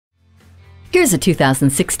Here's a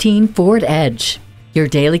 2016 Ford Edge. Your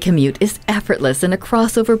daily commute is effortless in a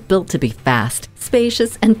crossover built to be fast,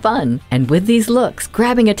 spacious, and fun. And with these looks,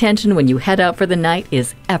 grabbing attention when you head out for the night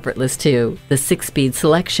is effortless too. The 6-speed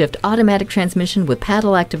select-shift automatic transmission with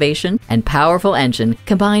paddle activation and powerful engine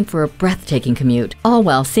combine for a breathtaking commute, all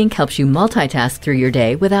while Sync helps you multitask through your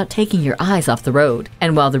day without taking your eyes off the road.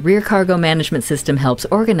 And while the rear cargo management system helps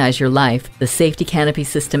organize your life, the safety canopy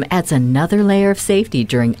system adds another layer of safety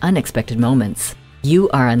during unexpected moments. You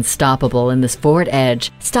are unstoppable in this Ford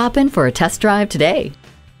Edge. Stop in for a test drive today.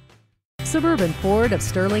 Suburban Ford of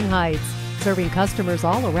Sterling Heights, serving customers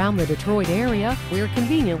all around the Detroit area. We're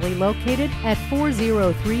conveniently located at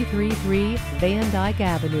 40333 Van Dyke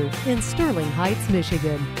Avenue in Sterling Heights,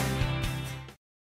 Michigan.